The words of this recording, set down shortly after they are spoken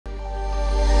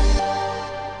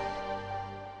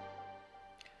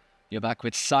You're back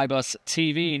with Sibos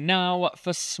TV. Now,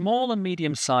 for small and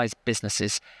medium-sized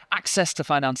businesses, access to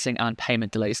financing and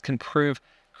payment delays can prove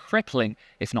crippling,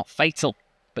 if not fatal.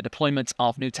 But deployment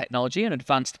of new technology and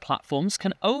advanced platforms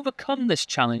can overcome this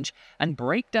challenge and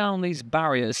break down these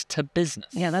barriers to business.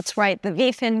 Yeah, that's right. The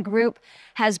Veefin Group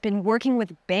has been working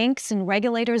with banks and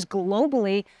regulators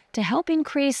globally to help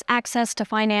increase access to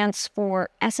finance for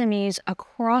SMEs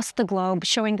across the globe,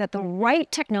 showing that the right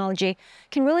technology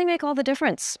can really make all the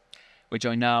difference. We're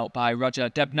joined now by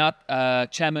Raja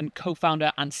Debnath, Chairman,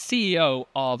 Co-founder and CEO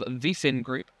of Veefin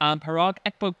Group, and Parag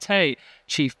Ekbote,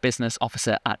 Chief Business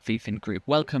Officer at Veefin Group.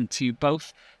 Welcome to you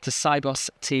both to Sibos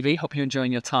TV. Hope you're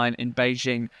enjoying your time in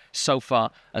Beijing so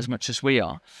far as much as we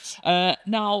are.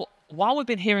 Now, while we've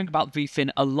been hearing about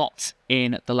Veefin a lot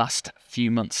in the last few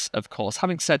months, of course,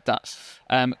 having said that,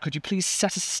 could you please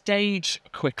set a stage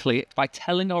quickly by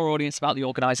telling our audience about the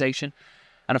organisation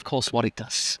and, of course, what it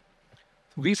does?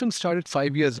 Veefin started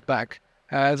 5 years back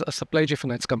as a supply chain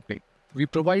finance company. We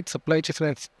provide supply chain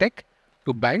finance tech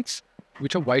to banks,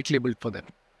 which are white labeled for them.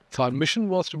 So our mission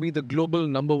was to be the global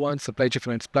 #1 supply chain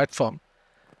finance platform.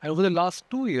 And over the last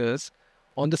 2 years,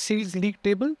 on the sales league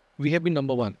table, we have been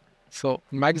 #1. So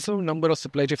maximum number of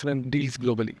supply chain finance deals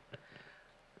globally.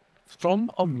 From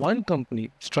a one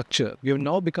company structure, we have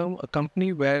now become a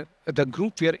company where the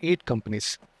group, we are 8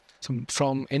 companies. So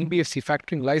from NBFC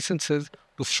factoring licenses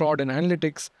to fraud and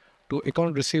analytics, to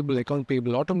account receivable, account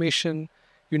payable automation,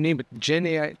 you name it, Gen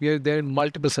AI, we are there in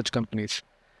multiple such companies.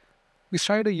 We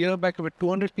started a year back with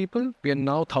 200 people. We are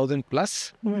now 1,000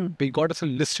 plus. We got us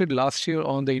listed last year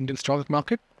on the Indian stock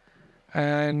market,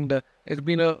 and it's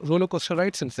been a roller coaster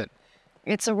ride since then.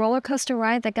 It's a roller coaster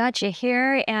ride that got you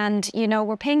here, and you know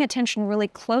we're paying attention really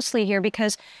closely here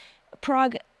because,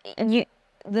 Parag,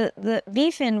 the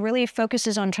Veefin really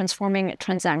focuses on transforming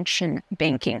transaction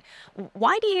banking.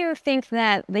 Why do you think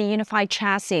that the unified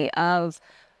chassis of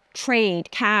trade,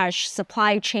 cash,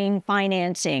 supply chain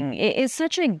financing is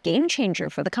such a game changer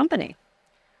for the company?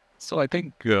 So I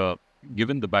think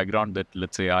given the background that,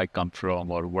 let's say, I come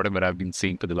from or whatever I've been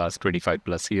seeing for the last 25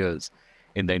 plus years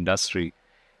in the industry,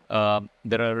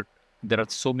 there are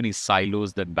so many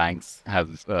silos that banks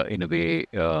have in a way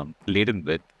laden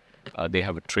with. They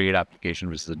have a trade application,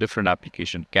 which is a different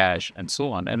application, cash, and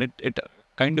so on. And it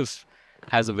kind of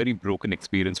has a very broken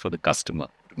experience for the customer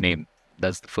to name.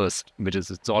 That's the first, which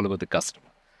is it's all about the customer.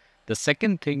 The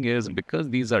second thing is because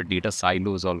these are data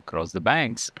silos all across the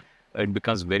banks, it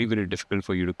becomes very, very difficult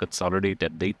for you to consolidate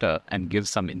that data and give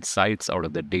some insights out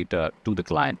of that data to the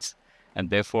clients.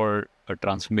 And therefore, a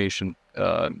transformation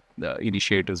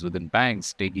initiatives within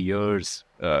banks take years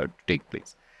to take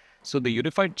place. So the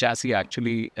unified chassis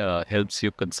actually helps you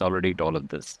consolidate all of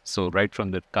this. So right from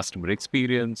the customer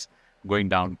experience, going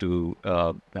down to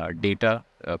data,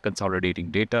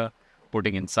 consolidating data,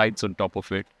 putting insights on top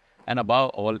of it, and above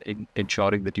all,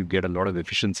 ensuring that you get a lot of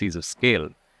efficiencies of scale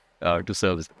to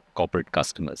service corporate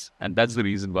customers. And that's the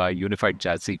reason why unified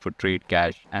chassis for trade,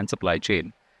 cash, and supply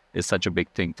chain is such a big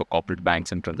thing for corporate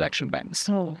banks and transaction banks.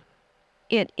 Oh.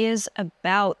 It is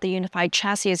about the unified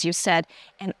chassis, as you said,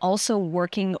 and also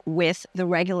working with the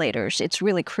regulators. It's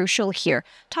really crucial here.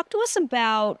 Talk to us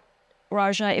about,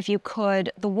 Raja, if you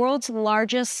could, the world's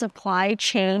largest supply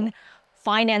chain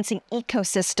financing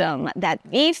ecosystem that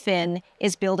Veefin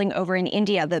is building over in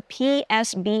India, the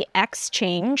PSB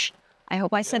Exchange. I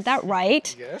hope I said that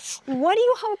right. Yes. What do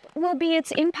you hope will be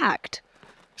its impact?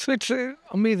 So it's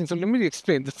amazing. So let me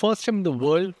explain. The first time in the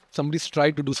world, somebody's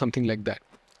tried to do something like that.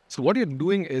 So what you're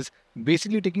doing is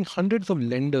basically taking hundreds of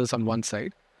lenders on one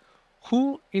side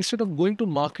who, instead of going to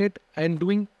market and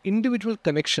doing individual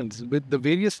connections with the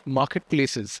various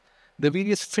marketplaces, the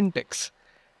various fintechs,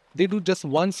 they do just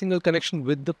one single connection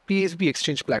with the PSB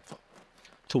exchange platform.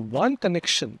 So one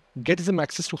connection gets them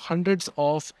access to hundreds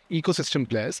of ecosystem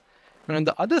players. And on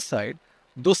the other side,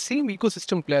 those same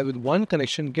ecosystem players with one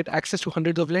connection get access to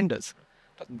hundreds of lenders.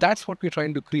 That's what we're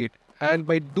trying to create. And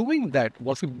by doing that,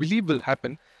 what we believe will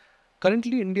happen,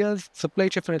 currently, India's supply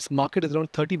chain finance market is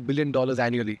around $30 billion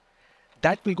annually.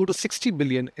 That will go to $60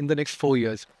 billion in the next 4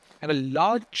 years. And a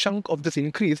large chunk of this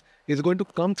increase is going to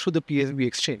come through the PSB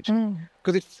exchange.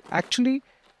 Because it's actually,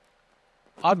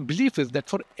 our belief is that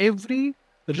for every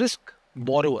risk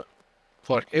borrower,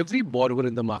 for every borrower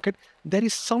in the market, there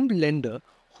is some lender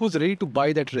who's ready to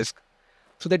buy that risk.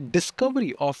 So that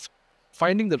discovery of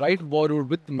finding the right borrower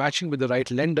with matching with the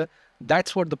right lender,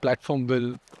 that's what the platform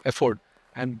will afford.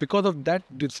 And because of that,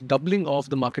 it's doubling of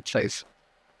the market size.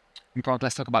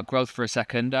 Let's talk about growth for a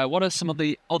second. What are some of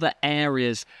the other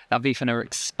areas that Veefin are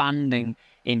expanding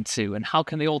into, and how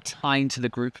can they all tie into the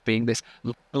group being this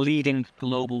leading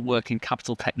global working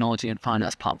capital technology and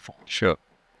finance platform? Sure.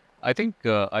 I think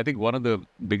one of the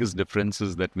biggest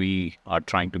differences that we are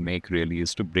trying to make really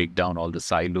is to break down all the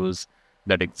silos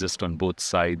that exist on both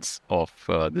sides of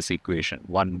this equation.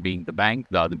 One being the bank,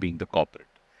 the other being the corporate.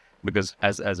 Because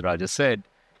as Raja said,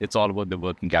 it's all about the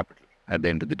working capital at the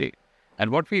end of the day. And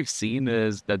what we've seen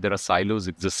is that there are silos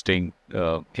existing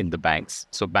in the banks.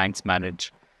 So banks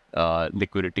manage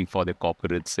liquidity for their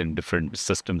corporates in different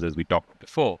systems, as we talked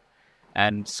before.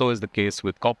 And so is the case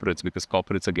with corporates, because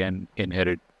corporates, again,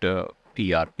 inherit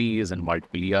ERPs and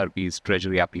multiple ERPs,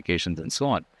 treasury applications, and so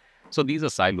on. So these are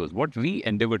silos. What we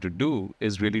endeavor to do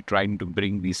is really trying to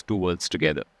bring these two worlds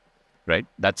together, right?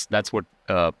 That's what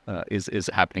is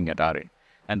happening at our end.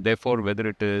 And therefore, whether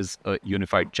it is a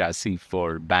unified chassis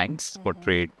for banks, for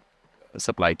trade,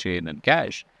 supply chain, and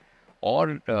cash,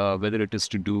 or whether it is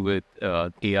to do with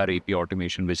AR/AP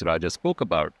automation, which Raja spoke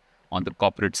about on the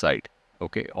corporate side,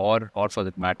 okay, or for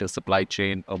that matter, supply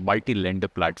chain, a multi-lender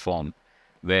platform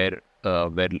where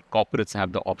corporates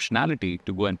have the optionality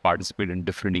to go and participate in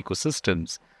different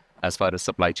ecosystems as far as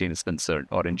supply chain is concerned,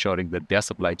 or ensuring that their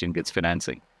supply chain gets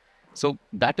financing. So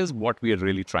that is what we are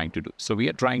really trying to do. So we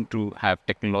are trying to have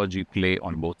technology play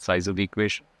on both sides of the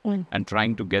equation and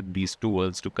trying to get these two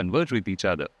worlds to converge with each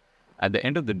other. At the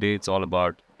end of the day, it's all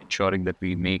about ensuring that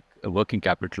we make a working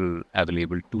capital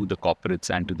available to the corporates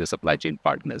and to the supply chain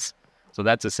partners. So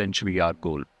that's essentially our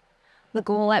goal. The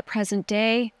goal at present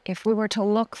day, if we were to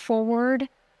look forward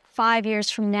 5 years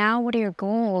from now, what are your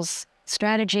goals,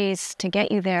 strategies to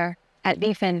get you there at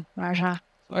Veefin, Raja?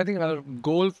 I think our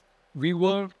goal, we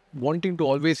were wanting to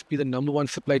always be the number one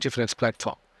supply chain finance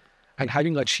platform. And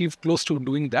having achieved close to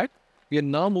doing that, we are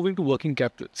now moving to working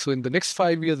capital. So in the next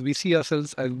 5 years, we see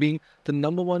ourselves as being the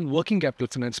number one working capital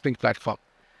financing platform.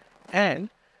 And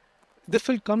this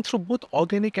will come through both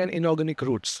organic and inorganic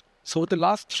routes. So over the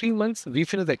last 3 months,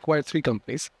 Veefin has acquired 3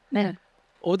 companies. Yeah.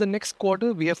 Over the next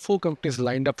quarter, we have 4 companies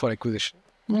lined up for acquisition.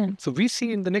 Yeah. So we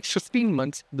see in the next 15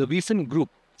 months, the Veefin Group,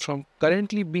 from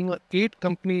currently being an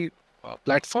 8-company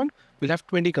platform, will have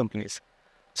 20 companies.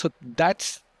 So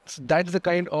that's the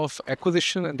kind of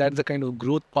acquisition and that's the kind of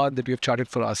growth path that we have charted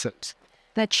for ourselves.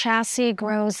 The chassis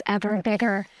grows ever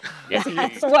bigger.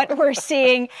 That's what we're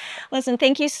seeing. Listen,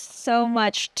 thank you so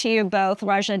much to you both,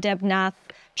 Raja Debnath,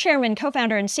 Chairman,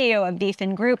 Co-founder, and CEO of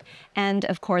Veefin Group, and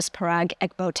of course, Parag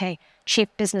Ekbote, Chief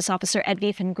Business Officer at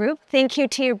Veefin Group. Thank you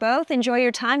to you both. Enjoy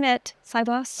your time at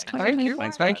Sibos. Thank you.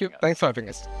 Thank you. Thanks for having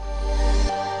us.